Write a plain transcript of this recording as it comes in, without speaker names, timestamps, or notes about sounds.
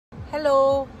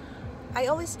Hello! I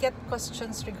always get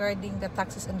questions regarding the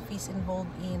taxes and fees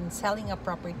involved in selling a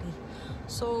property.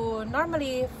 So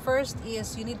normally, first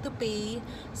is you need to pay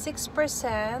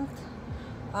 6%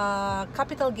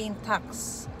 capital gain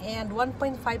tax and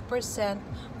 1.5%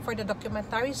 for the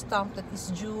documentary stamp that is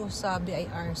due sa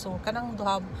BIR. So kanang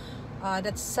duhab,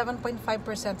 that's 7.5%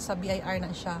 sa BIR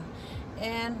na siya.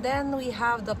 And then we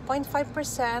have the 0.5%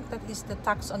 that is the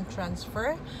tax on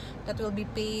transfer that will be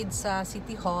paid sa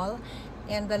City Hall.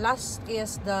 And the last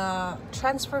is the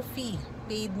transfer fee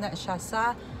paid na siya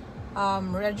sa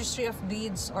Registry of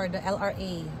Deeds or the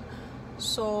LRA.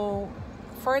 So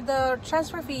for the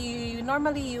transfer fee, you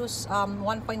normally use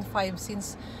 1.5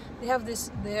 since they have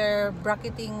their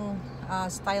bracketing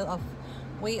style of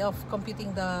way of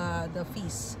computing the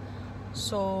fees.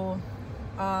 So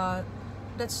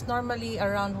that's normally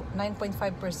around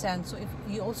 9.5%. So if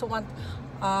you also want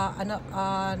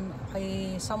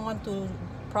someone to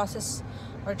process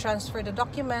or transfer the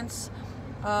documents,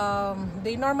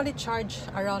 they normally charge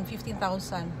around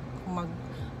 15,000 kung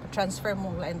mag-transfer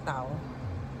mo laing tao.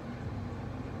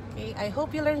 Okay, I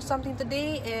hope you learned something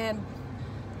today and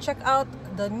check out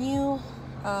the new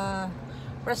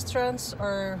restaurants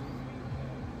or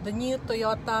the new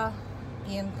Toyota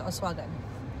in Kauswagan.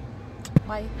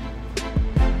 Bye!